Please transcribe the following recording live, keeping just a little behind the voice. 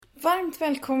Varmt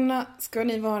välkomna ska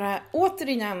ni vara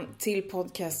återigen till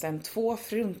podcasten 2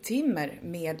 fruntimmer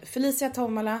med Felicia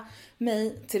Tomala,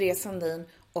 mig, Therese Sandin,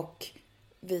 och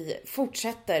vi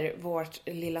fortsätter vårt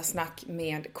lilla snack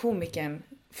med komikern,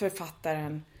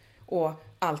 författaren och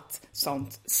allt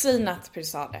sånt. Sinat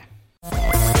Persade.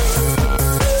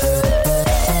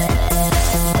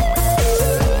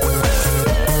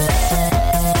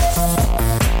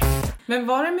 Men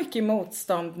var det mycket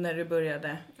motstånd när du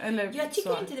började? Eller jag tycker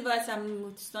så? inte det var så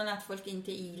motstånd att folk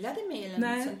inte gillade mig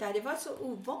eller något sånt där. Det var så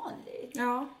ovanligt.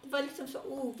 Ja. Det var liksom så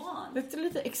ovanligt. Det är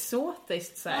lite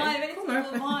exotiskt så här. Ja, det var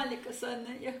lite ovanligt. Och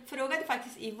sen, jag frågade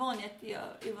faktiskt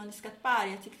Yvonne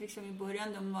Skattberg. Jag tyckte liksom i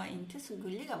början de var inte så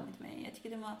gulliga mot mig. Jag tycker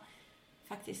de var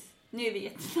faktiskt, nu är vi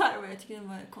jättesnarva, jag tycker de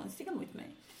var konstiga mot mig.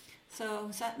 Så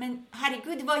hon sa, men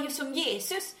herregud, det var ju som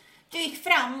Jesus. Du gick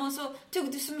fram och så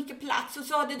tog du så mycket plats och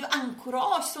så hade du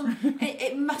encourage som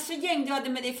massa gäng du hade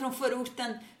med dig från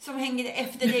förorten som hängde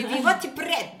efter dig. Vi var typ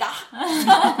rädda.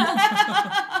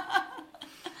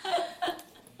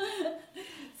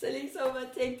 Så liksom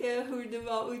jag tänkte hur det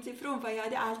var utifrån, för jag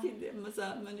hade alltid en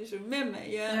massa människor med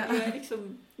mig. Jag är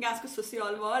liksom ganska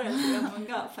social varelse, jag har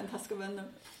många fantastiska vänner.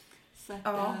 Så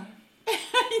att,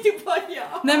 inte bara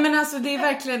jag. Nej men alltså det är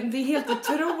verkligen, det är helt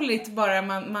otroligt bara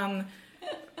man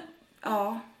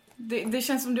ja, det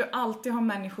känns som du alltid har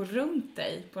människor runt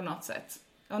dig på något sätt.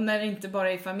 Och när det inte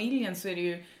bara är familjen så är det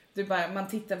ju man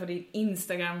tittar på ditt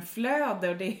Instagram-flöde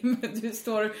och du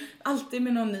står alltid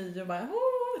med någon ny och bara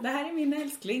det här är min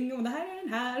älskling och det här är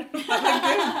den här.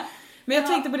 Men jag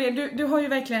tänkte på det, du har ju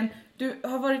verkligen, du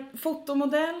har varit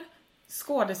fotomodell,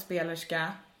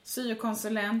 skådespelerska,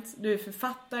 syokonsulent, du är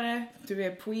författare, du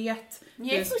är poet.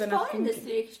 Jag är fortfarande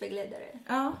styrkesvägledare.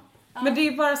 Ja. Men det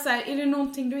är bara så här, är det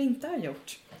någonting du inte har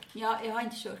gjort? Ja, jag har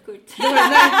inte körkort.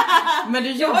 Men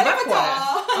du jobbar på det.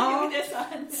 Ja, det är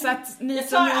sant. Så att ni jag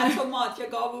tar automat,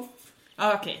 jag gav upp.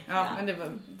 Ja, okej. Ja, men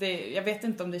jag vet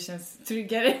inte om det känns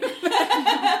tryggare.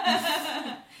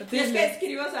 Jag ska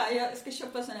skriva så här, jag ska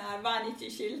köpa sån här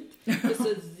vanity-skylt och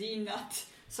så zinat.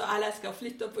 Så alla ska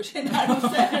flytta på sig där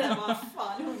och säga vad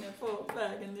fan hon är på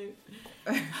vägen nu.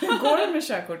 Går det med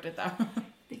körkortet då?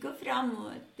 Det går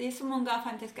framåt. Det är så många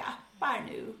fantastiska appar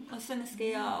nu. Och sen ska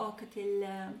jag åka till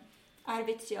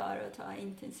Arvidsjaur och ta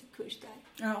intensivkurs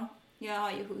där. Ja. Jag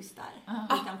har ju hus där.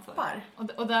 Utanför. Appar?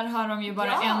 Och där har de ju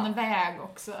bara en väg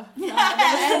också.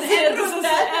 En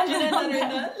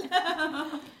rundel.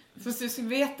 Fast du ska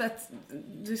veta att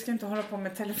du ska inte hålla på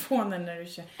med telefonen när du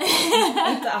kör.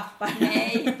 Inte appar.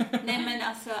 Nej, men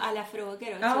alltså alla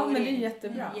frågor. Och ja, så men det är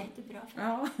jättebra. Jättebra.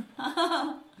 Ja.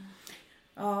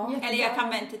 Ja. Eller jag kan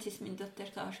vänta tills min dotter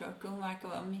tar körkort. Hon verkar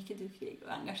vara mycket duktig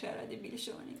och engagerad i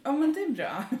bilkörning. Ja, men det är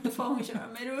bra. Då får hon köra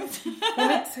mig runt. Hon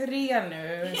är 3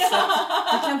 nu, så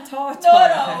du kan ta ett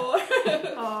några år.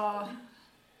 Ja.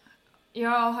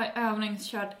 Jag har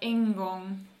övningskört en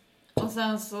gång. Och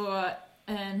sen så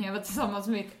när jag var tillsammans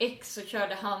med mitt ex så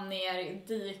körde han ner i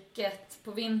diket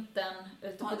på vintern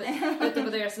ute på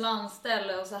deras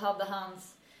landställe. Och så hade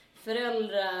hans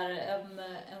föräldrar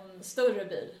en större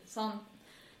bil. Så han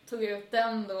tog ut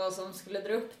den då som skulle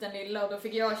dra upp den lilla. Och då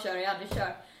fick jag köra, jag hade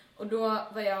kört. Och då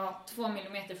var jag 2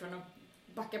 millimeter från att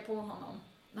backa på honom.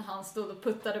 När han stod och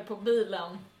puttade på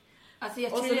bilen. Alltså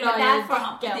jag tror det var därför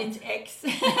han på ditt ex.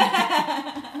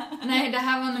 Nej, det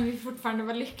här var när vi fortfarande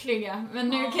var lyckliga. Men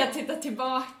nu kan jag titta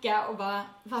tillbaka och bara,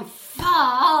 vad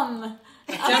fan!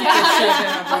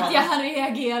 Att jag har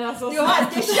reagerat så. Du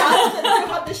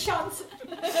hade chansen.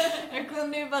 Jag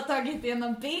kunde ju bara tagit ena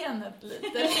benet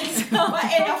lite.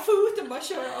 Ena foten, bara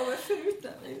köra över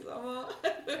foten. Liksom.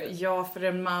 Ja, för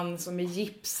en man som är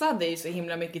gipsad är ju så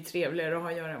himla mycket trevligare att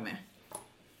ha att göra med.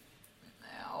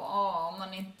 Ja, om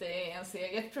man inte är ens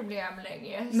eget problem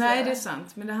längre. Nej, det är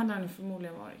sant. Men det hade han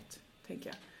förmodligen varit, tänker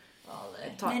jag.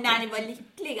 Men när ni var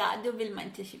lyckliga, då vill man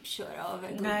inte typ köra över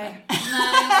gubben. Nej,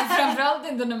 framförallt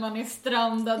inte när man är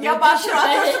strandad. Jag bara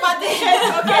pratar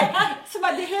som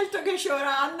att det är helt okej att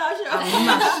köra annars.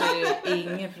 Annars är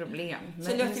det inget problem. Men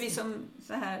så låter vi som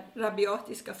så här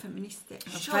rabiatiska feminister.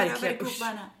 Ja, kör över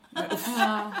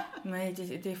gubbarna.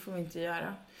 Nej, det får vi inte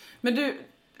göra. Men du,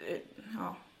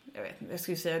 jag vet inte, jag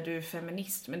skulle säga att du är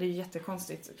feminist, men det är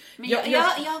jättekonstigt. Men jag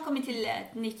har kommit till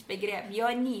ett nytt begrepp.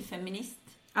 Jag är ny feminist.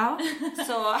 Ja.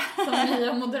 Så som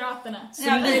nya Moderaterna.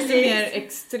 Så lite mer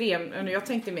extrem. Jag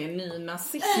tänkte mer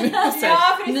nynazism.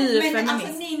 Ja, men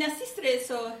alltså nynazister är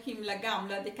så himla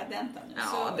gamla, dekadenta nu. Ja,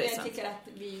 så det är jag sant. tycker att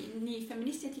vi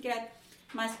nyfeminister tycker att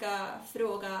man ska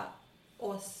fråga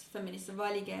oss feminister,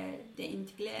 vad ligger det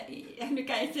inte nu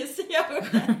kan jag inte säga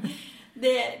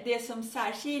det som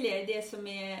särskiljer, det som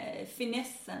är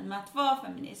finessen med att vara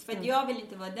feminist. För att jag vill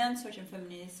inte vara den sortens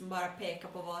feminist som bara pekar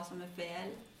på vad som är fel.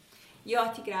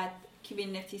 Jag tycker att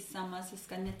kvinnor tillsammans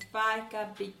ska nätverka,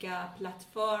 bygga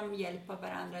plattform, hjälpa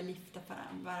varandra, lyfta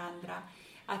varandra,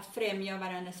 att främja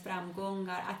varandras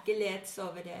framgångar, att gläds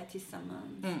över det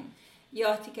tillsammans.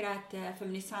 Jag tycker att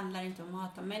feminism handlar inte om att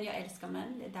hata män, jag älskar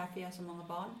män, det är därför jag har så många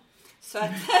barn. Så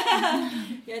att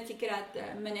jag tycker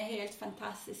att män är helt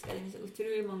fantastiska. Det finns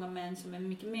otroligt många män som är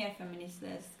mycket mer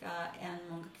feministiska än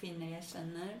många kvinnor jag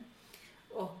känner.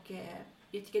 Och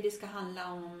jag tycker det ska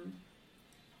handla om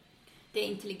det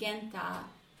intelligenta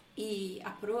i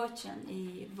approachen,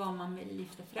 i vad man vill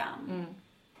lyfta fram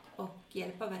och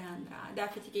hjälpa varandra.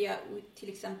 Därför tycker jag till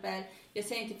exempel, jag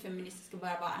säger inte att feminism ska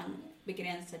bara vara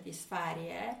begränsad i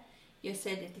Sverige. Jag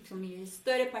ser det liksom i ett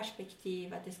större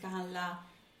perspektiv, att det ska handla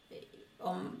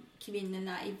om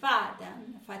kvinnorna i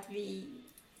världen. För att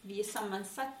vi är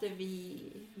sammansatta,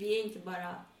 vi är inte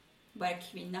bara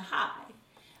kvinnor här.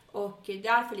 Och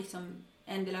därför liksom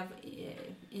en del av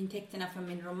intäkterna från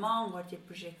min roman går till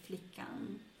projekt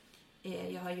Flickan.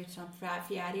 Jag har gjort som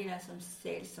fjärilar som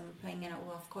säljs, som pengarna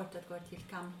oavkortat går till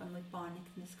kampen mot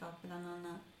barnäktenskap bland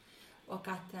annat. Och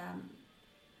att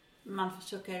man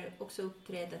försöker också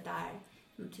uppträda där,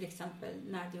 till exempel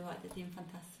när du hade din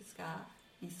fantastiska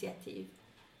initiativ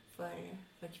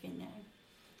för kvinnor.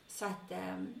 Så att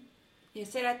jag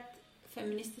ser att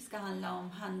feminister ska handla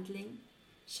om handling,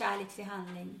 kärlekslig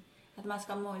handling. Att man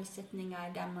ska ha målsättningar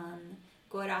där man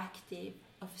går aktiv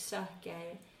och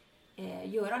försöker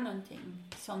göra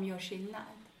någonting som gör skillnad.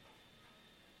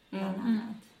 Bland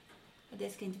annat. Och det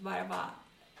ska inte bara vara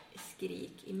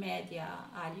skrik i media,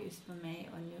 all ljus på mig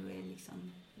och nu är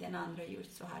liksom den andra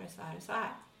gjort så här och så här och så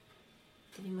här.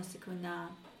 Så vi måste kunna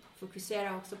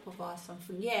fokusera också på vad som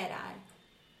fungerar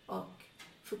och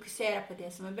fokusera på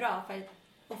det som är bra. För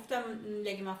ofta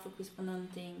lägger man fokus på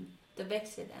någonting, då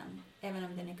växer den, även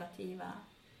om det är negativa.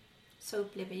 Så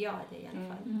upplever jag det i alla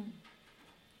fall.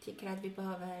 Tycker att vi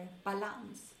behöver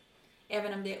balans.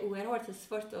 Även om det är oerhört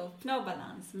svårt att uppnå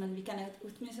balans, men vi kan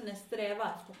åtminstone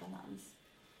sträva efter balans.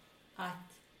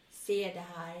 Att se det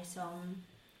här som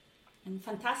en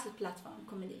fantastisk plattform,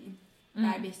 komedin.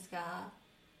 Där vi ska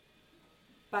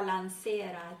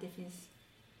balansera att det finns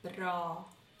bra,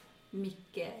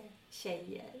 mycket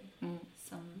tjejer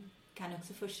som kan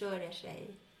också försörja sig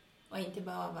och inte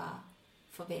behöva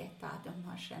få veta att de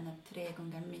har tjänat 3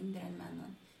 gånger mindre än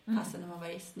männen. Fast de har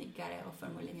varit snyggare och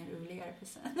förmodligen roligare på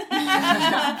scen.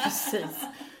 Precis.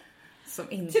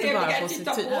 Som inte bara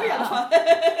positivt.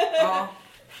 Ja.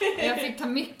 Jag fick ta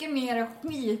mycket mer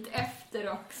skit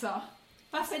efter också.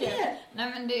 Varför det? Nej,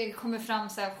 men det kommer fram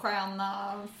så här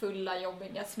sköna, fulla,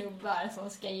 jobbiga snubbar som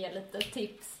ska ge lite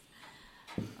tips.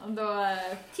 Och då,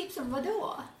 tips om vad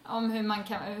då? Om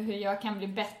hur jag kan bli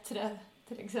bättre,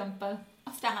 till exempel.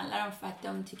 Ofta handlar det om för att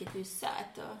de tycker att du är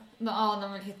söt. Och... Ja,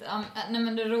 de vill hitta... Nej,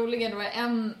 men det roliga, det var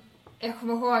jag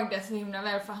kommer ihåg det så himla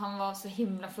väl, för han var så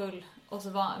himla full. Och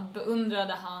så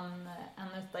beundrade han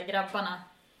en av grabbarna.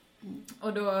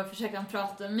 Och då försökte han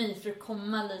prata med mig för att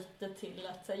komma lite till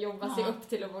att jobba sig upp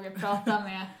till att våga prata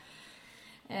med.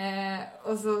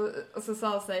 Och så sa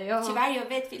han så här, tyvärr, jag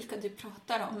vet vilka du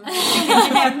pratar om.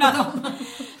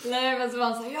 Nej, men så var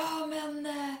han så här, ja men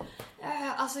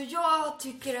alltså jag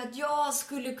tycker att jag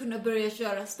skulle kunna börja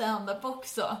köra stand-up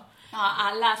också. Ja,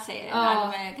 alla säger det när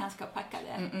de är ganska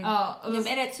packade. Ja, och de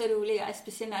är rätt så roliga,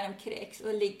 speciellt när de kräks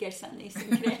och ligger sen i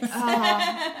sin kräks.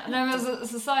 Nej, men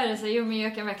så sa jag det så här, jo men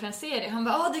jag kan verkligen se det. Han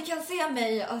bara, du kan se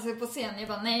mig alltså, på scen. Jag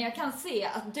bara, nej jag kan se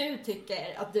att du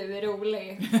tycker att du är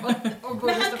rolig. Och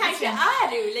men han kanske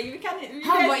är rolig.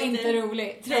 Han var inte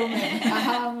rolig, tro mig.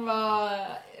 Han var,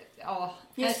 ja.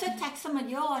 Jag är så tacksam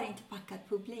att jag har inte packat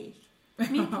publik.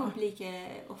 Min publik är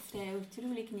ofta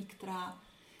otroligt nyktra.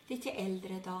 Lite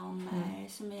äldre damer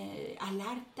som är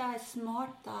alerta,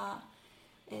 smarta,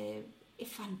 är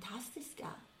fantastiska.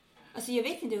 Alltså jag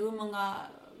vet inte hur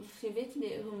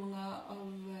många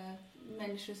av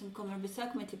människor som kommer och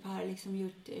besöker mig typ har liksom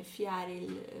gjort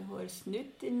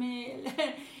fjärilhårsnutt till mig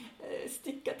eller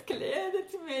stickat kläder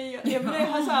till mig. Jag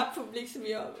har så här publik som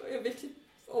jag vill typ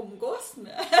omgås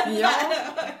med. Ja.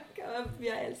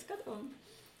 Jag älskar dem.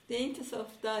 Det är inte så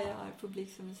ofta jag har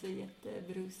publik som är så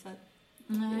jättebrusad.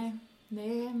 Nej, det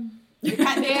är...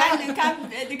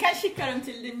 Du kan skicka dem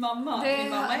till din mamma. Din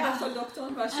mamma är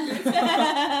doktorn, varsågod.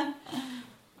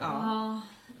 Ja,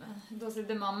 då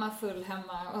sitter mamma full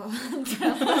hemma och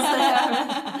tröttar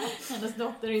sig. Hennes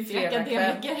dotter är inte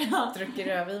akademiker. Drucker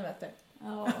rödvin, vet du.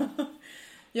 Ja.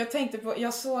 Jag tänkte på,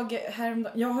 jag såg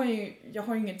häromdagen, jag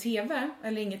har ju ingen tv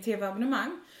eller inget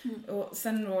tv-abonnemang. Och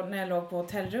sen då när jag låg på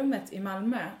hotellrummet i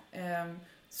Malmö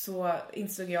så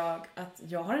insåg jag att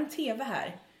jag har en tv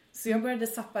här. Så jag började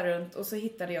zappa runt och så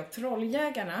hittade jag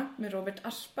Trolljägarna med Robert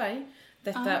Aschberg.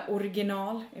 Detta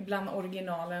original, ibland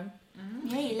originalen.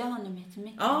 Jag gillar honom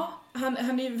jättemycket. Ja,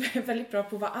 han är ju väldigt bra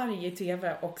på att vara arg i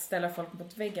tv och ställa folk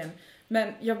mot väggen.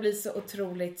 Men jag blir så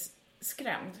otroligt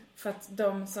skrämd. För att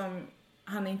de som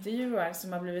han intervjuar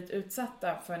som har blivit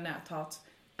utsatta för näthat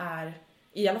är,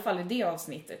 i alla fall i det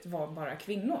avsnittet, var bara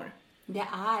kvinnor. Det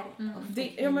är.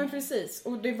 Ja men precis.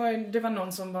 Och det var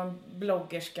någon som var en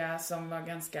bloggerska som var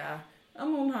ganska, ja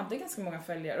men hon hade ganska många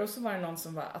följare. Och så var det någon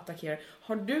som var attackerad.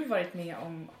 Har du varit med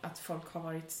om att folk har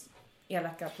varit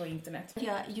elaka på internet?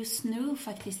 Ja, just nu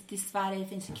faktiskt i Sverige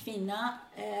finns en kvinna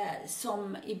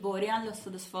som i början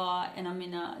låtsades vara en av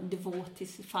mina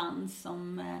devotis-fans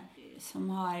som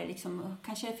har liksom,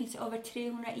 kanske det finns över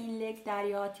 300 inlägg där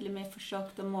jag till och med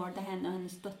försökt att mörda henne och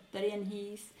hennes dotter i en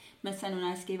hiss. Men sen hon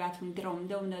har skrivit att hon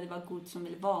drömde om det och det var Gud som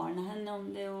ville varna henne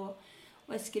om det. Och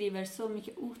jag skriver så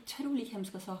mycket otroligt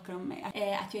hemska saker om mig.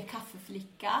 Att jag är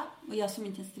kaffeflicka och jag som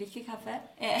inte ens dricker kaffe.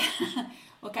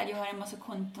 Och att jag har en massa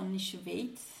konton i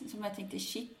Schweiz som jag tänkte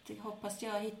shit, hoppas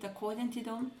jag hittar koden till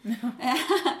dem.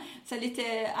 Så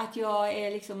lite att jag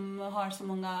är liksom, har så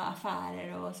många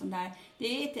affärer och sånt där.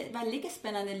 Det är ett väldigt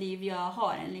spännande liv jag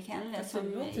har enligt henne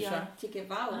som jag tycker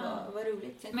vad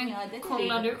roligt. Men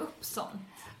kollar du upp sånt?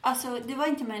 Alltså det var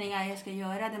inte meningen att jag ska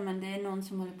göra det, men det är någon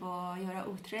som håller på att göra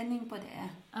utredning på det.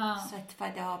 Så att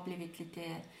för det har blivit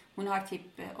lite, hon har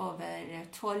typ över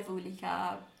 12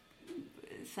 olika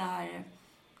så här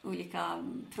olika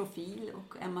profil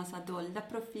och en massa dolda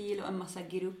profil och en massa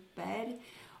grupper.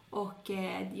 Och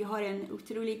jag har en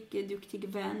otroligt duktig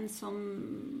vän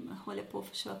som håller på att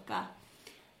försöka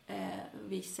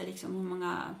visa liksom hur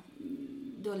många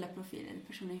dolda profiler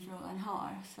personen i frågan har.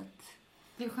 Så att,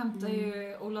 det skämtar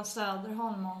ju Ola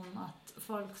Söderholm om att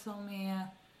folk som är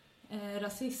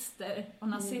rasister och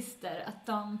nazister, att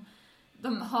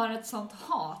de har ett sånt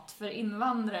hat för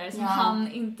invandrare som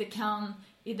han inte kan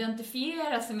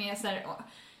identifiera sig med. Så här,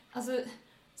 alltså,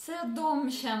 säg att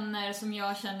de känner som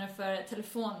jag känner för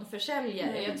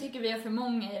telefonförsäljare. Jag tycker vi är för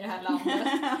många i det här landet.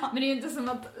 Men det är ju inte som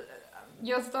att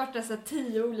jag startar så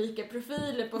 10 olika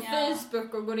profiler på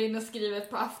Facebook och går in och skriver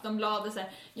på Aftonbladet så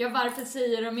här, varför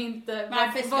säger de inte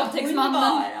varför vad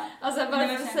våldtäktsmannen, alltså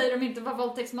varför säger de inte vad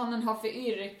våldtäktsmannen har för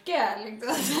yrke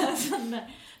liksom.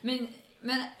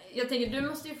 Men jag tänker, du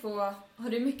måste ju har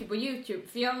du mycket på YouTube?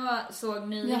 För jag såg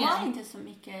nyligen, jag har inte så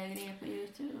mycket grejer på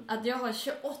YouTube, att jag har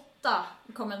 28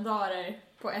 kommentarer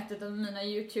på ett av mina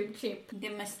YouTube-klipp. Det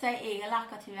mesta är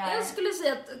elaka tyvärr. Jag skulle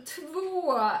säga att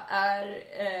 2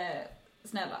 är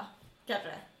snälla,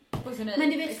 kanske. Men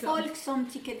det är folk som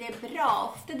tycker det är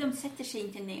bra. Ofta de sätter sig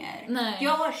inte ner. Nej.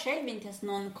 Jag har själv inte ens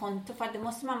någon konto, för att det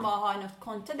måste man bara ha något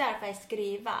konto där för att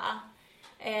skriva.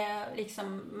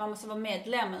 Liksom, man måste vara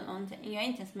medlem eller någonting. Jag är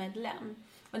inte ens medlem.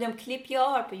 Och de klipp jag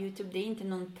har på YouTube, det är inte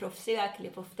någon proffsiga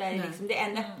klipp. Ofta är det liksom, det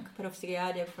enda proffsiga jag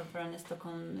hade från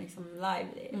Stockholm liksom live,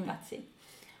 det är platsigt.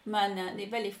 Men det är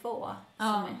väldigt få som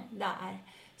är där.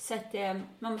 Så att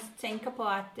man måste tänka på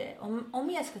att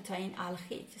om jag ska ta in all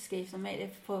skit skrivs om mig,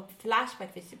 det på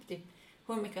Flashback finns typ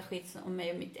hur mycket skit om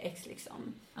mig och mitt ex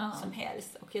liksom som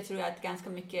helst. Och jag tror att ganska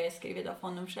mycket är skrivet av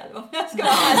honom själv, om jag ska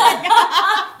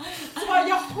vara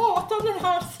jag hatar den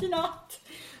här snabbt.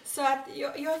 Så att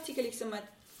jag tycker liksom att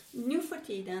nu för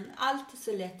tiden allt är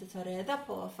så lätt att ta reda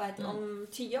på, för att om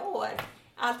 10 år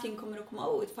allting kommer att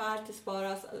komma ut, för allt det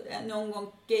sparas, någon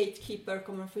gång gatekeeper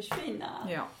kommer att försvinna.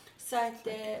 Ja. Så att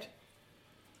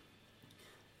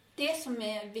det som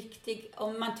är viktigt,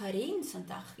 om man tar in sånt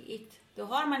där skit, då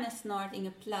har man snart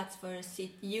ingen plats för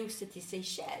sitt ljus till sig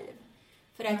själv.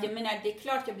 För att jag menar, det är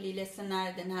klart jag blir ledsen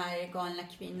när den här galna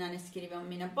kvinnan skriver om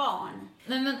mina barn.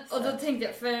 Nej men, och då tänkte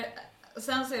jag, för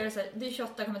sen så är det så här, det är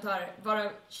 28 kommentarer,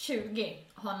 varav 20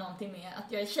 har någonting med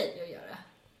att jag är tjej att göra.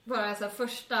 Bara så här,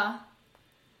 första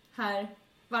här,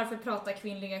 varför pratar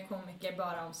kvinnliga komiker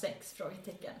bara om sex?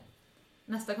 Frågetecken.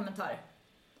 Nästa kommentar.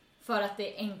 För att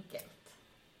det är enkelt.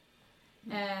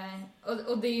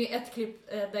 Och det är ju ett klipp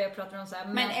där jag pratar om så här.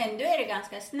 Men ändå är det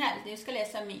ganska snällt. Du ska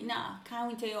läsa mina.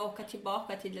 Kan inte jag åka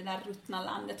tillbaka till det där ruttna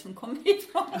landet som kommer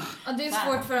ifrån? Ja, det är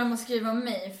svårt för dem att skriva om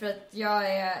mig för att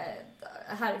jag är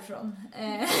härifrån.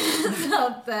 Så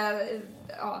att,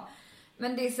 ja.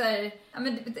 Men det är så här, ja,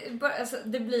 men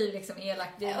det blir liksom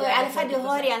elakt. I alla fall, du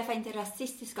har i alla fall inte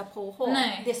rasistiska påhopp.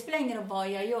 Nej. Det spelar ingen roll vad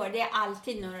jag gör. Det är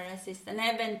alltid några rasister. När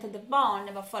jag väntade barn,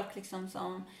 det var folk liksom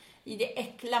som, det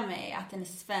äcklar mig att en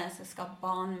svensk ska ha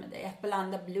barn med dig. Att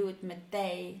blanda blod med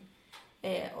dig.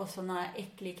 och såna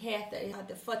äckligheter jag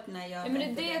hade fått när jag... Ja, men det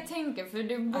är det jag tänker, för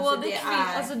du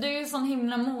Alltså, du är ju sån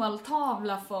himla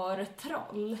måltavla för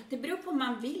troll. Det beror på om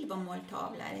man vill vara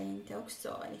måltavla eller inte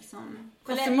också. Liksom.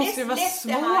 Fast det måste ju vara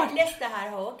svårt. Läs det här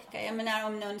högt. Jag menar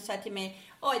om någon sa till mig,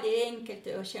 det är enkelt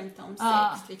att skämta om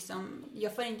sex. Liksom.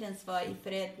 Jag får inte ens vara i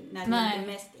fred när det är det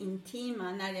mest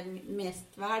intima, när det är mest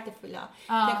värdefulla.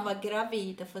 Jag kan vara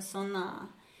gravid och få såna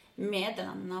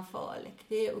meddelanden av folk.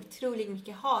 Det är otroligt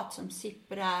mycket hat som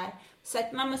sipprar. Så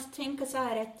att man måste tänka så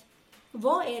här att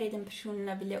vad är det den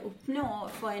personen vill uppnå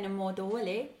för en att må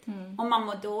dåligt? Om man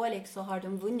mår dåligt så har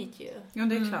de vunnit ju. Ja,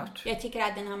 det är klart. Jag tycker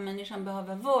att den här människan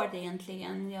behöver vård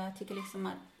egentligen. Jag tycker liksom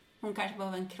att hon kanske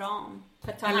behöver en kram.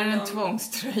 Eller en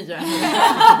tvångströja.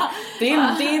 det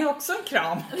är också en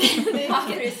kram. Ja,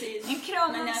 precis. En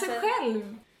kram av sig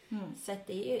själv. Så att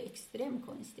det är ju extremt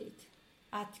konstigt.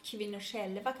 Att kvinnor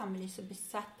själva kan bli så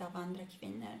besatta av andra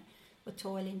kvinnor. Och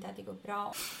tål inte att det går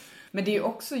bra. Men det är ju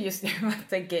också just det jag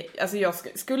tänker, alltså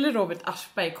skulle Robert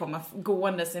Aschberg komma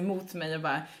gåendes emot mig och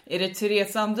bara, är det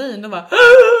Therese Sandin? Och bara,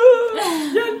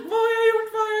 hjälp, vad har jag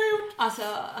gjort?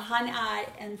 Alltså, han är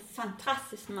en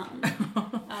fantastisk man.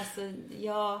 Alltså,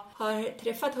 jag har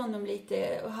träffat honom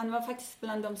lite och han var faktiskt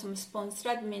bland de som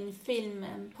sponsrade min film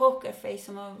Pokerface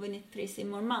som har vunnit pris i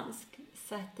Murmansk.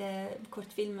 Så att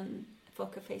kortfilmen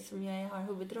Pokerface som jag har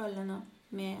huvudrollen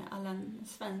med Allan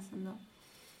Svensson då.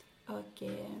 Och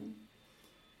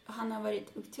han har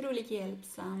varit otroligt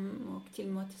hjälpsam och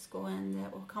tillmötesgående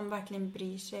och han verkligen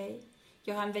bryr sig.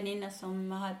 Jag har en väninna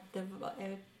som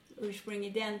hade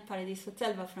ursprungligen Paradis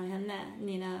Hotel var från henne,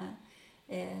 Nina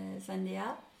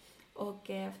Sandia.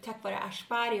 Och tack vare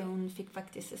Aschberg hon fick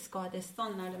faktiskt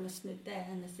skadestånd när de snudde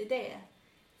hennes idé.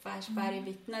 För Aschberg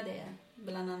vittnade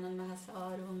bland annat med Hasse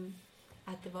Aron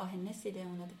att det var hennes idé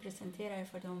hon hade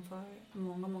presenterat för dem för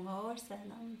många år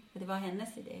sedan. Och det var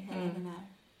hennes idé, hela den här.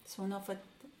 Så hon har fått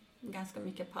ganska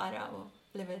mycket para och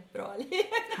lever ett bra liv.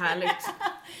 Härligt.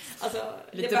 Alltså,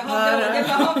 det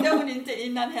behövde hon inte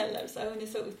innan heller, så hon är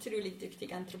så otroligt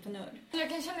duktig entreprenör. Jag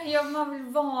kan känna att man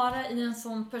vill vara i en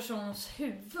sån persons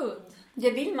huvud.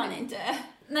 Det vill man inte.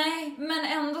 Nej, men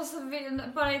ändå så vill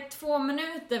bara i 2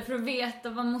 minuter för att veta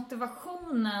vad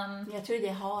motivationen... Jag tror det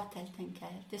är hat helt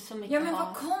enkelt. Det är så mycket ja, men hat.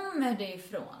 var kommer det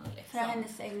ifrån? Liksom? Från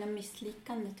hennes egna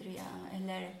misslyckande tror jag.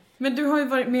 Eller... Men du har ju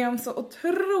varit med om så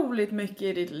otroligt mycket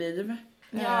i ditt liv.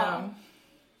 Ja.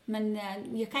 Men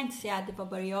jag kan inte säga att det var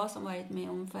bara jag som varit med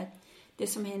om, för att det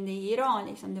som hände i Iran,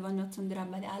 liksom, det var något som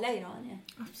drabbade alla iranier.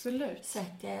 Absolut. Så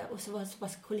att, och så var det så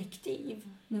pass kollektiv.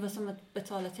 Det var som att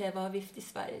betala tv-avgift i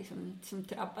Sverige liksom, som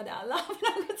drabbade alla på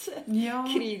något sätt. Ja.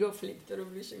 Krig och flykt och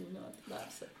revolution och allt där.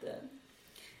 Så att,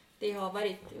 det har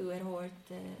varit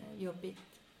oerhört jobbigt.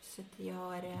 Så att jag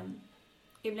har...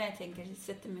 ibland tänker jag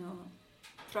sätta mig och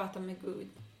prata med Gud.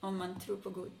 Om man tror på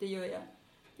Gud, det gör jag.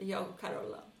 Jag och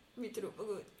Carola. Vi tror på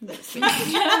Gud.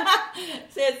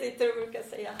 Så jag sitter och brukar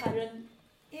säga, Herren,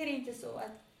 är det inte så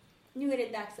att nu är det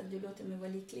dags att du låter mig vara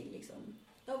lycklig liksom?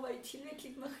 Jag har varit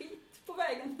tillräckligt med skit på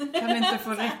vägen. Kan det inte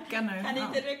få räcka nu? Kan det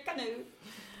inte räcka nu?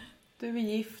 Du är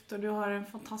gift och du har en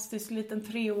fantastisk liten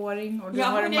 3-åring och du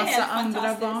har en massa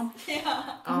andra barn. Ja.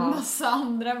 En massa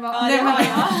andra barn. Ja, det har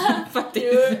jag.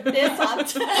 Faktiskt. Det är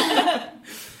sant.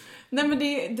 Nej, men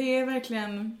det är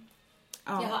verkligen...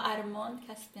 Ja. Jag har Armand,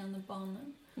 Castian och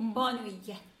barnen. Barnen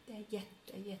är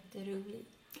jätteroligt.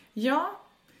 Ja,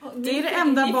 det är det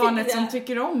enda barnet som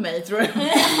tycker om mig, tror jag.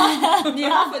 Ni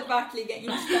har fått verkligen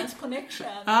instant connection.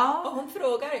 Ja. Och hon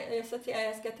frågar, så att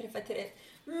jag ska träffa Therese.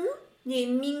 Ni är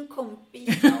min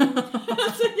kompis.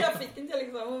 Så jag fick inte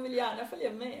liksom, hon vill gärna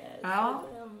följa med. Ja.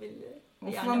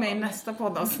 Hon får vara med i nästa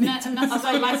poddavsnitt.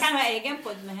 Alltså, man kan ha egen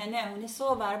podd med henne. Hon är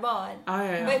så verbal. Ja.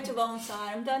 Vet du vad hon sa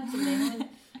häromdagen till mig?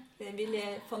 Hon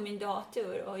ville få min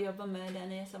dator och jobba med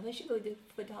den. Jag sa, varsågod, du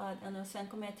får ha den. Och sen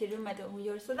kommer jag till rummet och hon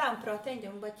gör sådär. Hon pratar inte,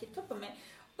 hon bara tittar på mig.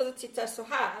 Och så tittar så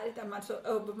här, där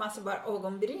man så bara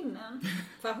ögonbrynen.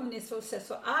 För hon är ser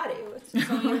så arg ut.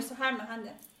 Så hon gör så här med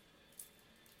handen.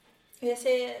 Och jag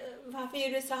säger, varför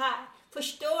gör du så här?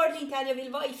 Förstår du inte att jag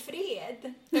vill vara i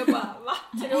fred? Jag bara, va?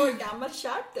 3 år gammal,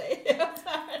 skärp dig.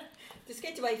 Du ska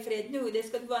inte vara i fred nu, det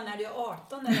ska du vara när du är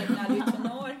 18 eller när du är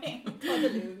tonåring. Ta det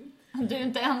lugnt. Du är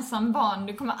inte ensam barn,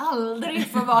 du kommer aldrig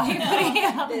få vara i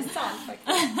fred. Det är sant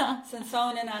faktiskt. Sen sa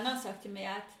hon en annan sak till mig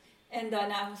att en dag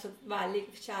när hon så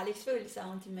väldigt kärleksfull sa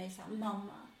hon till mig så här,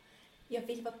 mamma, jag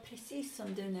vill vara precis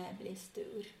som du när jag blir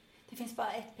stor. Det finns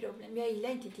bara ett problem, jag gillar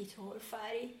inte ditt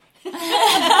hårfärg.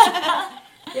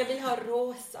 Jag vill ha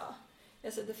rosa.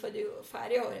 Jag sa, då får du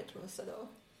färga håret rosa då.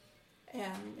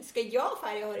 Ska jag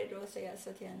färga håret rosa? Jag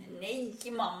sa till henne,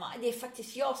 nej mamma, det är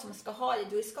faktiskt jag som ska ha det.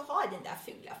 Du ska ha den där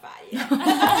fula färgen.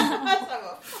 Så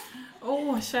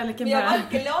kärleken Men jag bara. var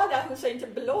glad att hon sa inte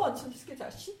blond, så jag skulle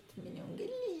säga, shit, min unge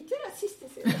är lite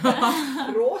rasistisk.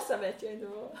 Rosa vet jag inte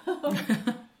vad.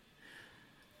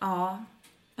 Ja.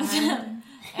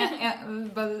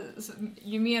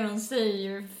 Ju mer hon säger,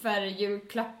 ju färre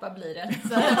julklappar blir det.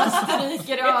 Så jag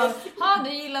stryker av.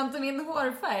 Du gillar inte min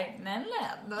hårfärg? Nej.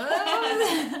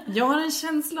 Jag har en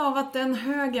känsla av att den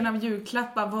högen av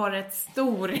julklappar var rätt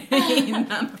stor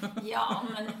innan. Ja,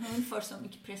 men hon får så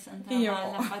mycket presenter av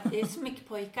alla. För att det är så mycket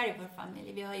pojkar i vår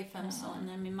familj. Vi har ju 5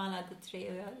 söner. Min man hade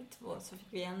 3 och jag hade 2, så fick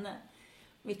vi henne.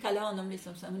 Vi kallar honom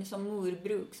liksom som, hon är som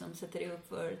morbruk som sätter upp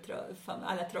för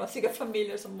alla trasiga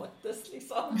familjer som möttes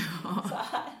liksom. Så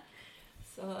här.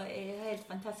 Så det är helt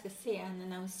fantastiskt att se henne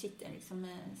när hon sitter liksom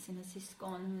med sina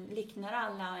syskon. Hon liknar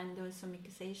alla och ändå så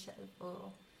mycket sig själv.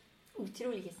 Och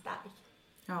otroligt stark.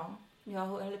 Ja. Jag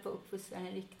håller på att uppfostra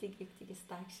en riktigt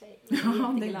stark tjej. Jag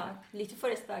är jätteglad. Lite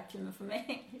för stark till och med för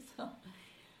mig. Så.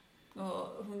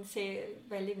 Och hon säger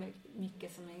väldigt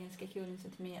mycket som är ganska kul. Hon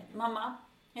säger till mig, mamma,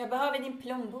 jag behöver din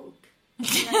plånbok.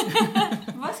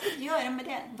 Vad ska du göra med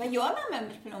den? Vad gör man med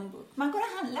min plånbok? Man går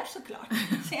och handlar såklart.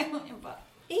 Så jag bara,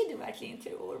 är du verkligen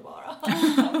tror bara?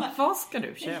 Vad ska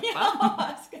du köpa? Ja,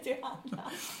 ska du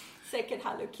handla? Säkert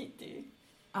Hello Kitty.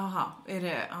 Aha, är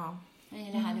det, ja.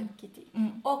 Eller Hello Kitty.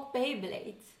 Och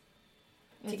Beyblade.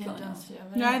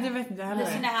 Nej, det vet inte Det heller.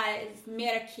 är såna här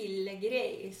mera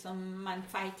killegrej som man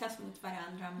fightas mot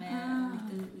varandra med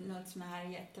något sån här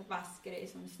jättevass grej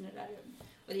som snurrar runt.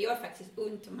 Och det gör faktiskt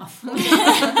ont om man får.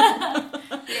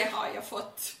 Det har jag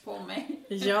fått på mig.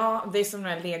 Ja, det är som de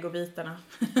här legobitarna.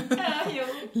 Jo.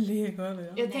 Lego,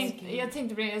 ja. Jag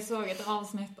tänkte på det, jag såg ett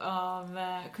avsnitt av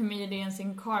Comedians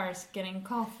in Cars Getting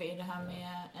Coffee, det här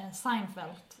med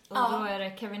Seinfeld. Och då är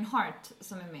det Kevin Hart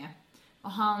som är med.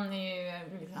 Och han är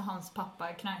ju, liksom, hans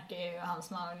pappa knarkar ju, och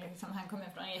hans mamma liksom, han kommer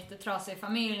från en jättetrasig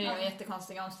familj och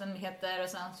jättekonstiga omständigheter, och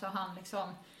sen så har han liksom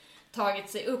tagit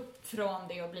sig upp från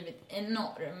det och blivit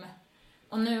enorm.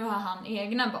 Och nu har han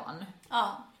egna barn.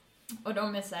 Ja. Och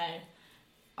de är så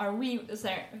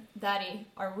här, Daddy,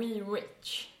 are we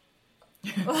rich?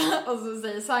 och så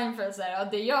säger Seinfeld så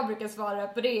här, det jag brukar svara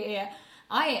på det är,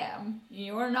 I am,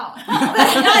 you're not.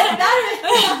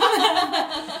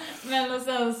 Men och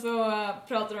sen så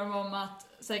pratar de om att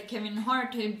så här, Kevin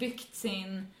Hart har ju byggt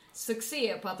sin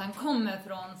succé på att han kommer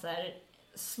från så här,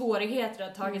 svårigheter,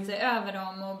 har tagit sig över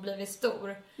dem och blivit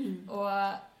stor. Och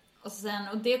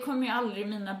det kommer ju aldrig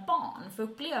mina barn få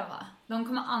uppleva. De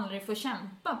kommer aldrig få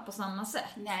kämpa på samma sätt.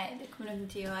 Nej, det kommer de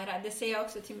inte göra. Det säger jag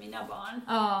också till mina barn.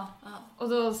 Ja. Och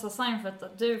då sa Seinfeld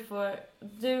att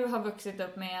du har vuxit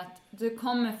upp med att du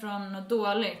kommer från något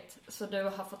dåligt, så du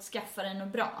har fått skaffa dig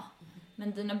något bra.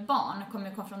 Men dina barn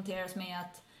kommer konfronteras med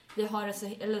att jag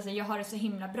har det så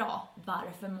himla bra.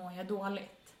 Varför mår jag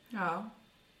dåligt? Ja.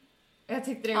 Jag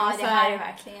tyckte det var det så här här, är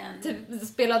verkligen... typ,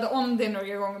 spelade om det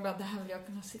några gånger och bara, det här vill jag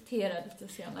kunna citera lite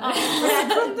senare.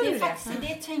 Det är faktiskt,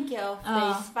 det tänker jag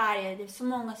ofta i Sverige. Det är så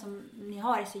många som ni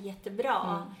har det så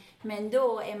jättebra. Men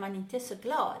då är man inte så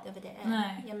glad över det.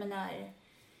 Nej. Jag menar,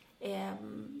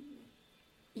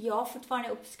 jag fortfarande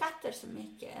uppskattar så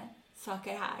mycket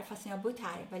saker här, fast jag har bott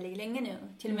här väldigt länge nu.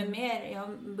 Till och med mer, jag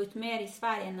har bott mer i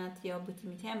Sverige än att jag har bott i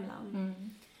mitt hemland.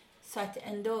 Så att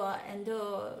ändå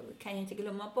kan jag inte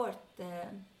glömma bort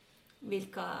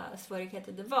vilka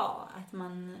svårigheter det var. Att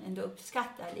man ändå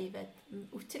uppskattar livet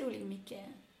otroligt mycket.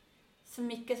 Så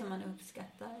mycket som man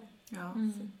uppskattar. Ja.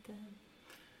 Så att,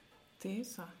 Det är ju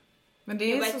så. Men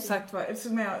det är som sagt,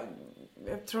 som jag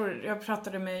tror jag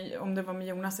pratade med, om det var med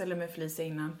Jonas eller med Felicia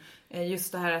innan,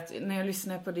 just det här att när jag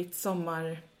lyssnar på ditt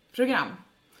sommarprogram,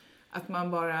 att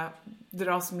man bara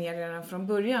dras med redan från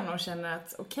början och känner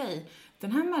att okej,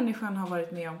 den här människan har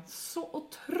varit med om så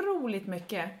otroligt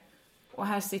mycket, och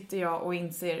här sitter jag och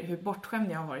inser hur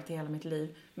bortskämd jag har varit i hela mitt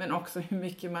liv, men också hur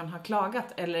mycket man har klagat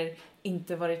eller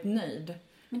inte varit nöjd.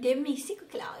 Men det är mysigt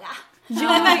att klaga.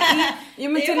 Ja,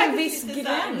 men till en viss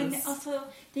gräns. Alltså,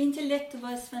 det är inte lätt att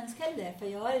vara svensk heller, för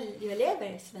jag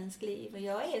lever ett svenskt liv och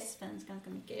jag är svensk ganska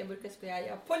mycket. Jag brukar säga jag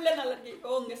har pollenallergi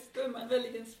och ångest, då är man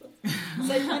väldigt svensk.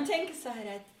 Så att man tänker så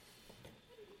här att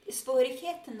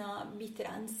svårigheterna byter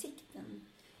ansikten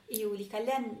i olika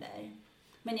länder.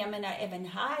 Men jag menar, även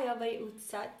här jag varit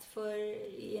utsatt för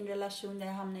i en relation där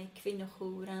jag hamnade i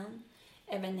kvinnojouren.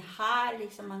 Även här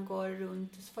liksom man går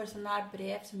runt och får sådana här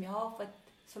brev som jag har fått,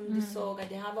 som du såg, att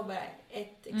det här var bara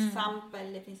ett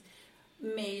exempel. Det finns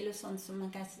mejl och sånt som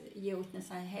man kan ge ut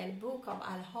nästan en hel bok av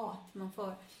all hat man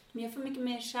får. Men jag får mycket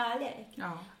mer kärlek.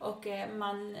 Ja. Och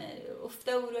man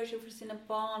ofta oroar sig för sina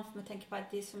barn, för man tänker på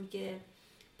att det är så mycket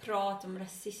prat om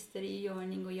rasister i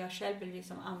görning, och jag själv blev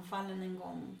liksom anfallen en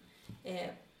gång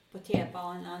på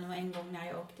T-banan och en gång när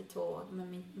jag åkte tåg med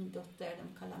min dotter,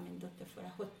 de kallar min dotter för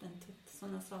hottentutt,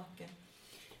 sådana saker.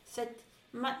 Så att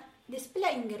det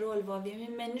spelar ingen roll vad vi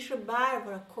människor bär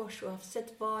våra kors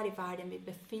oavsett var i världen vi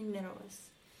befinner oss.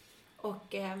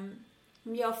 Och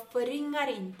jag förringar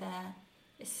inte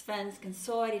svenskens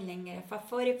sorg längre. För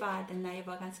förr i världen när jag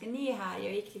var ganska ny här,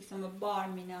 jag gick liksom och bar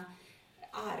mina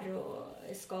ärr och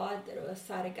skador och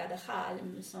sargade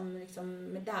halm som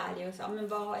liksom medalj och sa, men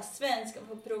vad har svensken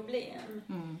för problem?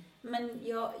 Men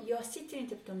jag sitter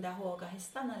inte på de där höga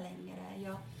hästarna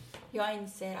längre. Jag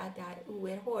inser att det är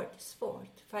oerhört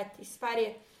svårt. För att i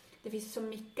Sverige, det finns så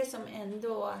mycket som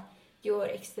ändå gör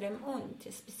extremt ont.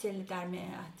 Speciellt där med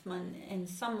att man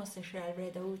ensam måste själv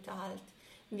reda ut allt.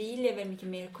 Vi lever mycket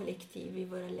mer kollektiv i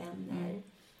våra länder.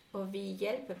 Och vi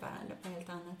hjälper varandra på ett helt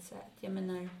annat sätt. Jag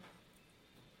menar,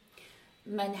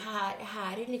 men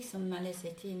här är liksom, man läser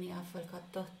i tidningar, folk har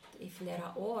dött i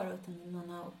flera år utan någon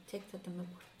har upptäckt att de är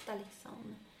borta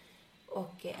liksom.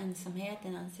 Och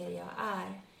ensamheten anser jag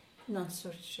är någon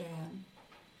sorts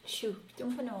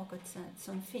sjukdom på något sätt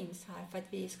som finns här för att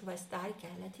vi ska vara starka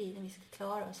hela tiden, vi ska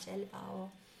klara oss själva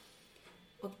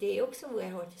och det är också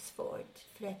oerhört svårt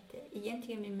för att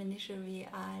egentligen vi människor, vi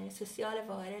är sociala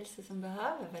varelser som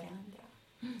behöver varandra.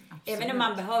 Även om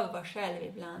man behöver vara själv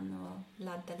ibland och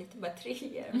ladda lite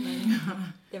batterier, men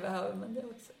det behöver man det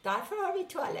också. Därför har vi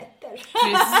toaletter.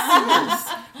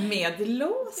 Precis, med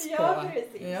lås på. Ja,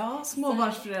 precis. Ja,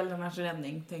 småbarnsföräldrarnas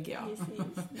räddning, tänker jag.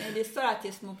 Precis. Nej, det står att det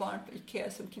är små barn på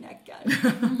IKEA som knäckar.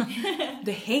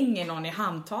 Det hänger någon i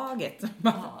handtaget.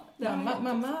 Ja,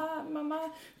 mamma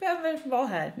behöver vara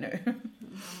här nu.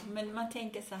 Men man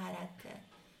tänker så här att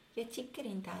jag tycker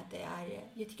inte att det är...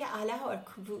 Jag tycker alla har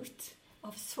kvot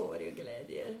av sorg och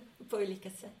glädje på olika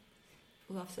sätt.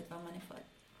 Oavsett vad man är för.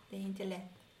 Det är inte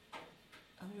lätt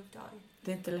överhuvudtaget.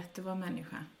 Det är inte lätt att vara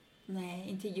människa. Nej,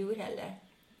 inte djur heller.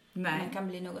 Nej. Man kan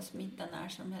bli något smittad när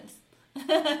som helst.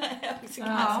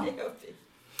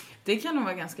 Det kan nog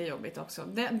vara ganska jobbigt också.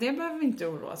 Det behöver vi inte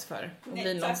oroa oss för. Att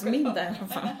bli någons middag i alla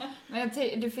fall. Men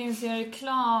det finns ju en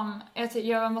reklam.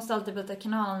 Jag måste alltid byta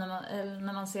kanal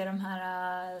när man ser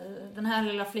den här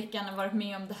lilla flickan har varit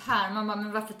med om det här. Man bara,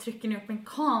 men varför trycker ni upp en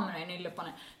kamera i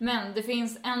nyllepanen? Men det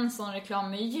finns en sån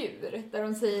reklam med djur. Där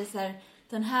de säger så här,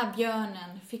 den här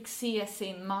björnen fick se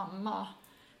sin mamma.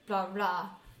 Bla bla.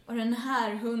 Och den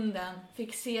här hunden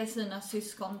fick se sina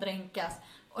syskon dränkas.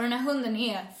 Och den här hunden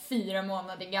är 4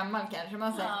 månader gammal kanske.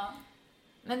 Man säger. Ja.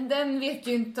 Men den vet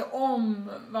ju inte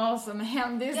om vad som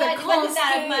händer. Det är så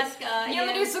konstigt. Ja, men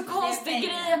det är så konstig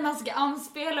grej att man ska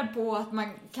anspela på att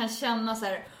man kan känna så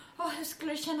här. Hur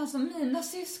skulle det kännas som mina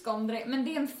syskon? Men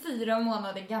det är en 4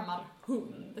 månader gammal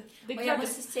hund. Det är och jag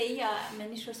måste säga,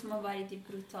 människor som har varit i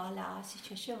brutala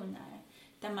situationer.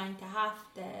 Där man inte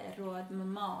haft råd med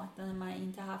mat. Där man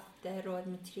inte haft råd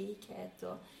med trygghet.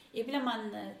 Och ibland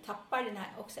man tappar den här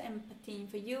också empatin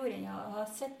för djuren. Jag har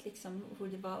sett liksom hur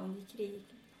det var under krig.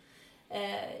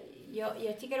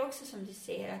 Jag tycker också som du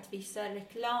säger att vissa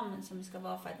reklamen som ska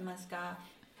vara för att man ska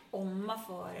omma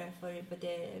för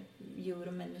både djur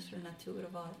och människor och natur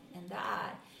och vad än det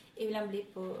är. Ibland blir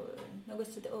på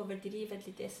något sätt överdrivet,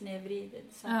 lite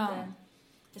snedvridet. Så att,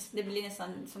 det blir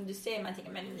nästan, som du säger, man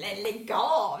tänker, men lägg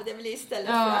av! Det blir istället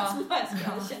för att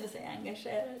man ska känna sig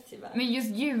engagerad. Tyvärr. Men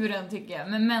just djuren tycker jag.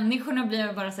 Men människorna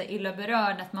blir bara så illa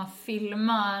berörda att man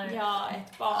filmar. Ja,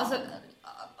 ett barn. Alltså,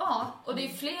 ja, och det är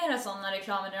flera sådana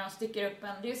reklamer där de sticker upp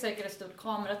det är säkert ett stort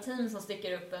kamerateam som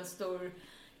sticker upp en stor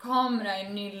kamera i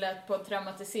nyllet på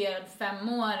traumatiserad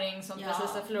 5-åring som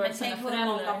precis har förlorat sina föräldrar.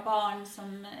 Men tänk hur många barn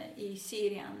som i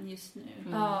Syrien just nu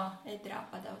är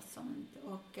drabbade av sånt.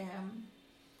 Och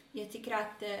jag tycker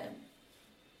att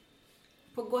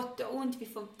på gott och ont vi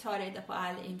får ta reda på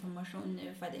all information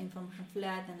nu för att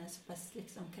informationsflöden är så pass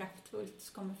liksom kraftfullt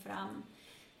som kommer fram.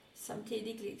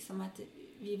 Samtidigt liksom att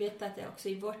vi vet att det också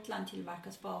i vårt land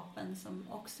tillverkas vapen som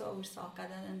också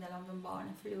orsakade en del av de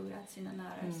barnen förlorat sina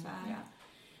nära och svära.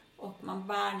 Och man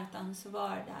bär något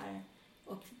ansvar där.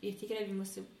 Och jag tycker att vi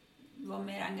måste vara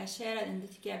mer engagerade. Det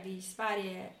tycker jag vi i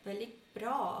Sverige är väldigt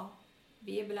bra.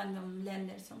 Vi är bland de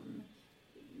länder som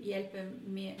hjälper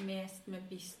mest med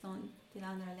bistånd till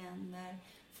andra länder.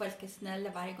 Folk är snälla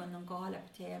varje gång de går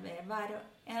på TV. Var och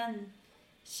en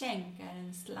skänker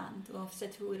en slant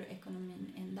oavsett hur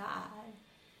ekonomin ändå är.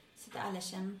 Så att alla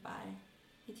kämpar.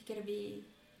 Jag tycker vi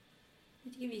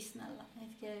är snälla. Jag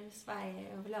tycker Sverige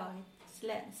är överlag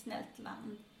ett snällt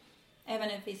land. Även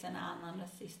om det finns en annan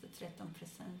rasist och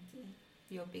 13%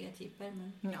 jobbiga typer.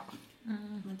 Men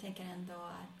man tänker ändå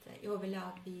att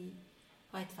överlag vi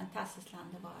har ett fantastiskt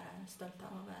land att vara stolta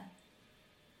över.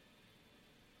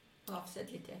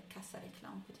 Oavsett lite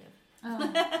kassareklam på TV. Ja.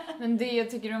 Men det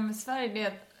jag tycker om i Sverige det är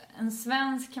att en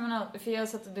svensk kan man alltid, för jag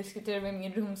satt och diskuterade med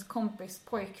min rumskompis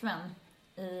pojkvän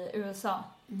i USA.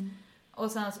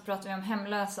 Och sen så pratade vi om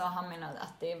hemlösa och han menade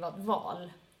att det var ett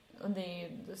val. Och det är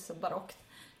ju så barockt.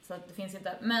 Så att det finns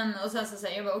inte. Men, och sen så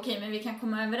säger jag bara okej, men vi kan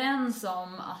komma överens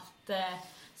om att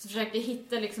så försökte jag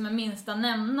hitta liksom en minsta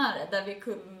nämnare där vi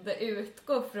kunde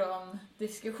utgå från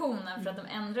diskussionen för att de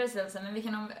ändrade sig. Men vi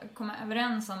kan komma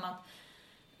överens om att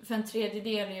för en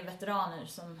tredjedel är ju veteraner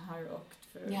som har åkt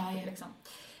för liksom.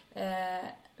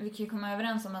 Vi kan ju komma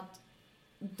överens om att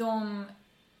de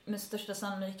med största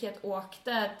sannolikhet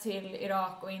åkte till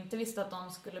Irak och inte visste att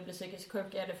de skulle bli psykiskt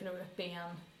sjuka eller förlora ett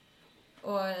ben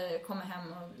och komma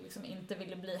hem och liksom inte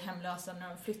ville bli hemlösa när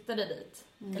de flyttade dit.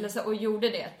 Eller så, och gjorde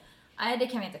det. Nej, det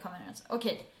kan vi inte komma överens om.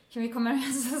 Okej, kan vi komma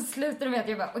överens om? Slutade med att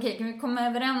jag bara, okej, kan vi komma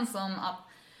överens om att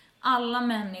alla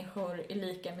människor är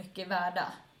lika mycket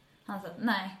värda? Han sa,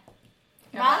 nej.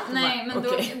 Va? Nej, men då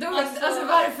alltså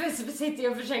varför sitter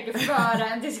jag och försöker föra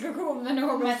en diskussion med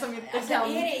någon som inte alltså, kan?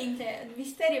 Är det inte,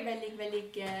 visst är det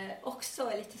väldigt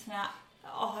också lite sådana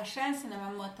aha-känslor när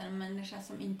man möter en människa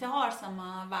som inte har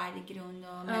samma värdegrund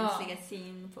och mänskliga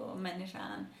syn på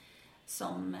människan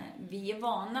som vi är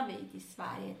vana vid i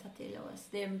Sverige tar till oss.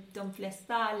 De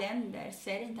flesta länder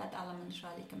ser inte att alla människor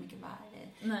har lika mycket värde.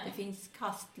 Nej. Det finns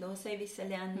kastlösa i vissa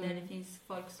länder, det finns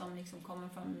folk som liksom kommer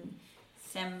från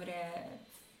sämre,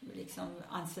 liksom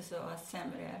anses vara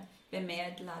sämre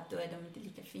bemedlat, då är de inte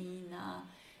lika fina.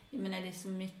 Jag menar, det är så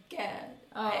mycket.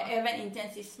 Även inte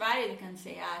ens i Sverige du kan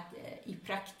säga att i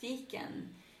praktiken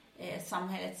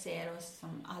samhället ser oss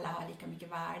som alla har lika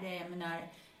mycket värde. Jag menar,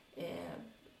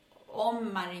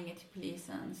 om man ringer till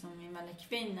polisen som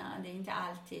invandrarkvinna, det är inte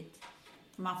alltid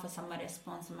man får samma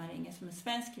respons som man ringer som en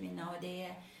svensk kvinna. Och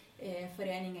det är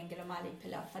föreningen Glomali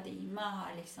Pela Fadima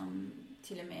har liksom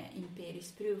till och med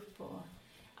empiriskt prov på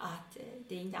att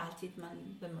det är inte alltid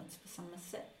man bemöts på samma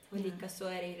sätt. Och likaså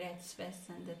är det i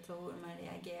rättsväsendet och hur man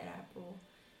reagerar på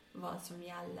vad som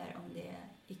gäller om det är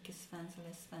icke-svensk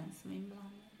eller svensk som är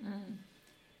inblandad.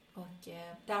 Och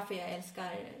därför jag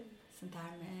älskar sånt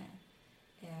här med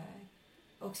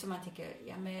också man tycker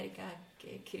i Amerika,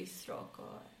 Chris Rock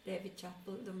och David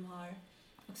Chappell, de har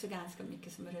också ganska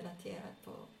mycket som är relaterat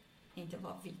på inte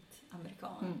vara vit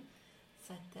amerikan.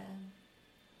 Så att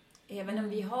även om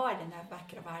vi har den här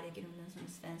vackra värdegrunden som är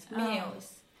svensk med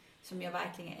oss, som jag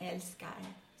verkligen älskar,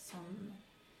 som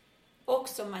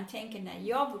också man tänker när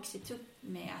jag vuxit upp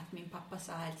med att min pappa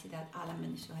sa alltid att alla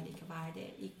människor har lika värde,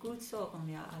 i Guds ögon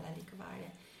vi har alla lika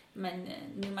värde, men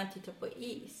när man tittar på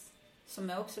som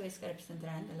jag också ska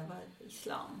representera en del av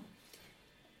islam,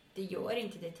 det gör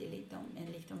inte det till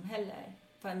enligt dem heller.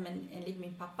 Men enligt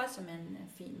min pappa som en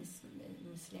fin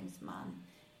muslims man,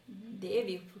 det är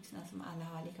vi uppvuxna som alla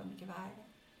har lika mycket värde.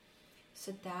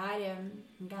 Så det är en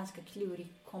ganska klurig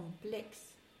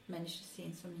komplex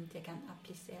människosyn som inte kan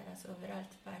appliceras överallt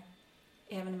i världen.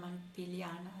 Även om man vill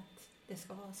gärna att det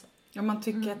ska vara så. Ja, man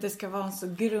tycker att det ska vara en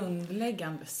så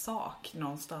grundläggande sak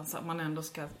någonstans att man ändå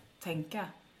ska tänka.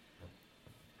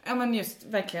 Ja, men just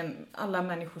verkligen alla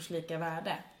människors lika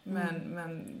värde.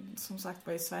 Men som sagt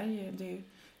var i Sverige, det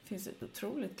finns ett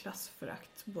otroligt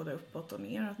klassförakt både uppåt och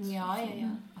neråt. Ja,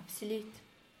 absolut.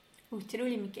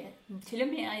 Otroligt mycket. Till och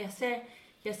med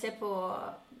jag ser på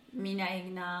mina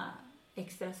egna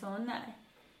extra söner.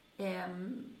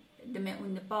 De är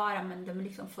underbara, men de är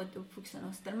liksom född och uppvuxna i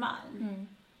Östermalm.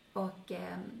 Och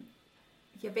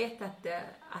jag vet att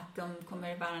de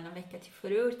kommer varannan vecka till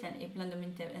förorten. Ibland de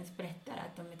inte ens berättar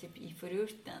att de är typ i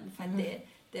förorten. För att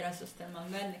deras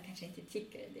Östermalmvänner kanske inte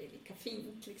tycker det är lika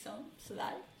fint. Liksom,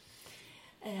 sådär.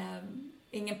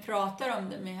 Ingen pratar om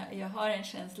det, men jag har en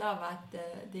känsla av att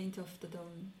det är inte ofta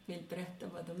de vill berätta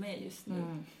vad de är just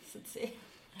nu. Så att säga.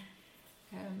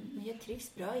 Men jag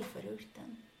trivs bra i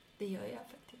förorten. Det gör jag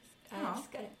faktiskt. Jag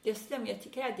älskar det. Dessutom, jag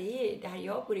tycker att det här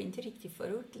jag bor inte riktigt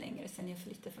förort längre sen jag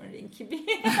flyttade från Rinkeby.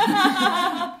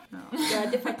 Jag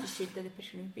hade faktiskt hittade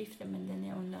personuppgifter, men den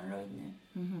är undanröjd nu.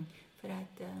 För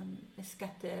att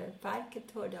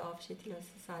Skatteverket hörde av sig till oss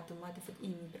och sa att de hade fått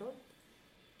inbrott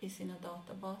i sina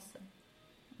databaser.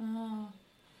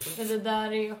 Det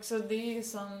där är också, det är ju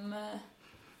som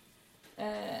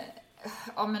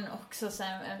ja, men också så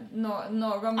här,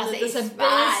 någon alltså lite så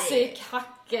basic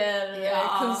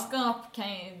hacker-kunskap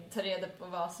kan ju ta reda på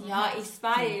vad som helst. Ja, i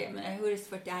Sverige, men hur är det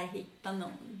svårt det här att hitta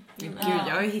någon? Gud,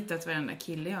 jag har ju hittat varenda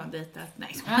kille jag har dejtat.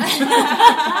 Nej.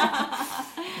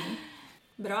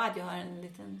 Bra att jag har en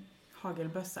liten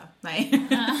hagelbössa. Nej,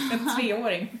 en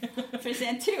 3-åring. Precis,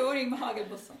 en 3-åring med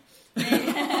hagelbössa.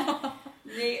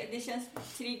 Det känns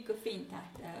tryggt och fint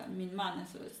att min man är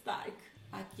så stark.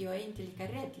 Att jag är inte lika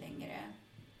rädd längre.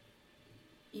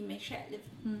 i mig själv.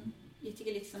 Mm. Jag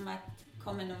tycker liksom att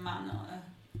kommer någon man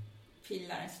och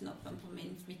pillar snoppen på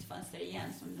mitt fönster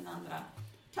igen som den andra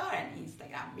tar en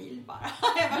Instagram-bild bara.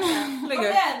 Jag bara kom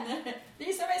igen,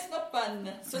 visa mig snoppen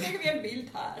så lägger vi en bild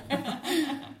här.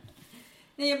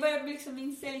 Nej, jag börjar liksom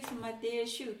inse liksom att det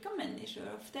är sjuka människor.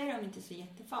 Ofta är de inte så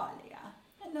jättefarliga.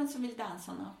 Någon som vill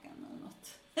dansa naken och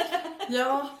något.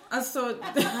 Ja, alltså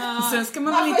sen ska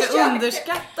man väl inte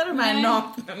underskatta de här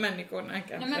nakna människorna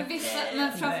kanske. Nej,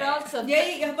 men framförallt så att...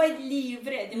 Jag var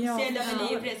livrädd. Jag måste säga att jag var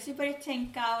Ja. livrädd. Så jag började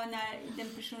tänka och när den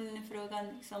personen i frågan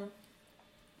liksom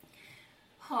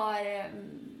har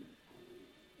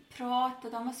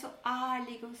pratat, han var så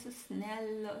ärlig och så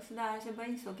snäll och sådär. Så jag bara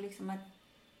insåg liksom att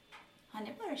han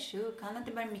är bara sjuk. Han har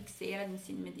inte bara mixerat med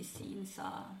sin medicin, sa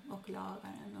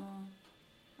åklagaren. Och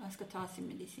han ska ta sin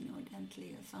medicin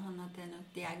ordentligt. Så han hade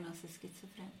något diagnos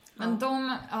schizofren. Men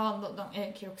de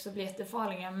kan ju också bli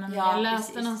jättefarliga. Men Ja, jag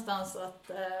läste precis. någonstans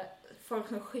att folk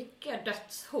som skickar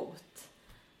dödshot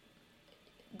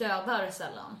dödar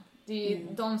sällan. Det är ju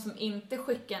de som inte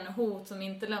skickar något hot, som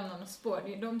inte lämnar något spår.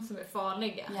 Det är de som är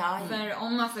farliga. Ja. För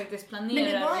om man faktiskt Men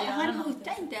planerar det var, att göra han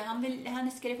någonting. hotade inte.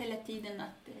 Han skrev hela tiden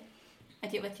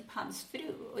att jag var typ hans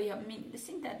fru. Och jag minns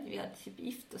inte att vi hade typ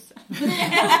gift oss.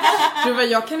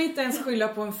 Jag kan inte ens skylla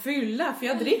på en fylla för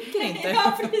jag dricker inte.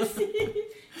 Ja, precis.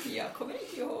 Jag kommer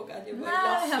inte ihåg att jag var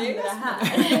När i hände det Las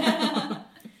här? Vegas.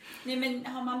 Nej, men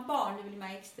har man barn då blir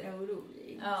man extra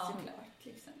orolig. Ja. Såklart.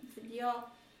 Liksom. För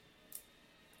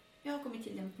jag har kommit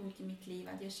till en punkt i mitt liv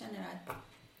att jag känner att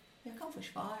jag kan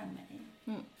försvara mig.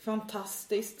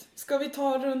 Fantastiskt. Ska vi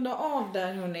ta och runda av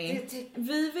där, hörni?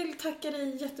 Vi vill tacka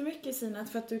dig jättemycket, Sinat,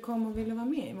 för att du kom och ville vara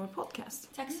med i vår podcast.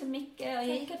 Tack så mycket. Och jag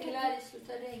gick till att det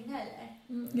slutar regna, eller?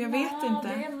 Jag vet inte.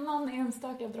 Det är någon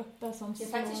enstaka droppe som Jag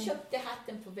faktiskt köpte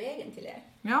hatten på vägen till er.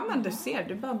 Ja, men du ser,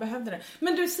 du bara behövde det.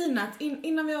 Men du, Sinat,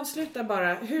 innan vi avslutar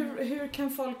bara, hur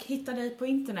kan folk hitta dig på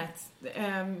internet?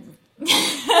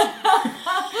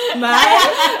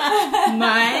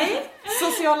 Nej.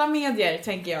 Sociala medier,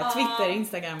 tänker jag. Twitter,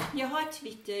 Instagram. Jag har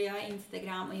Twitter, jag har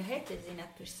Instagram och jag heter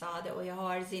Zinat Persade och jag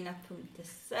har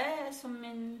zinat.se som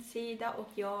min sida och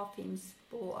jag finns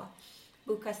på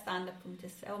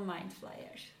bokastanda.se och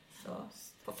Mindflyers. Så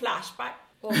på Flashback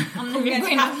och Kungens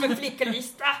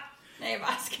kaffeflickalista. Nej,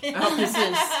 vad ska jag? Ja,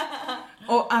 precis.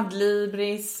 Och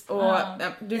Adlibris och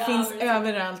du finns precis.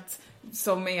 överallt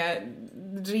som är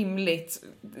rimligt.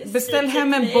 Beställ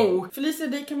hem en bok. Felicia,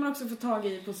 dig kan man också få tag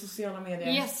i på sociala medier.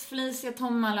 Yes, Felicia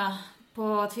Tomala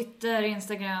på Twitter,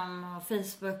 Instagram och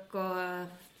Facebook och...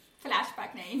 Flashback,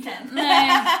 nej, inte än.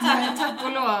 Nej, tack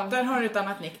och lov. Där har du ett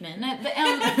annat nickname. Nej,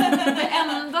 det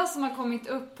enda som har kommit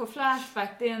upp på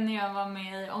Flashback, det är när jag var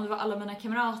med i, om det var alla mina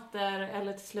kamrater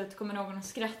eller till slut kommer någon att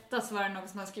skratta, så var det någon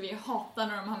som har skrivit, jag hatar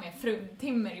när de har med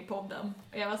fruntimmer i podden.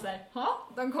 Och jag var så här,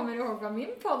 de kommer ihåg vad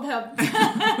min podd hette.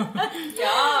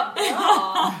 Ja,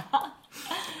 bra.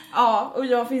 Ja, och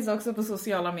jag finns också på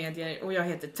sociala medier och jag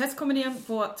heter Testkomedien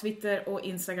på Twitter och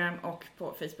Instagram och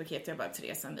på Facebook heter jag bara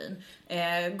Therese Sandin.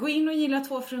 Gå in och gilla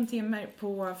 2 fruntimmer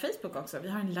på Facebook också. Vi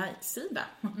har en like-sida.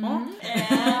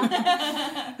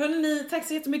 Hörrni, tack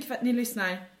så jättemycket för att ni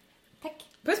lyssnar. Tack.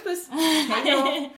 Puss puss. Hej då.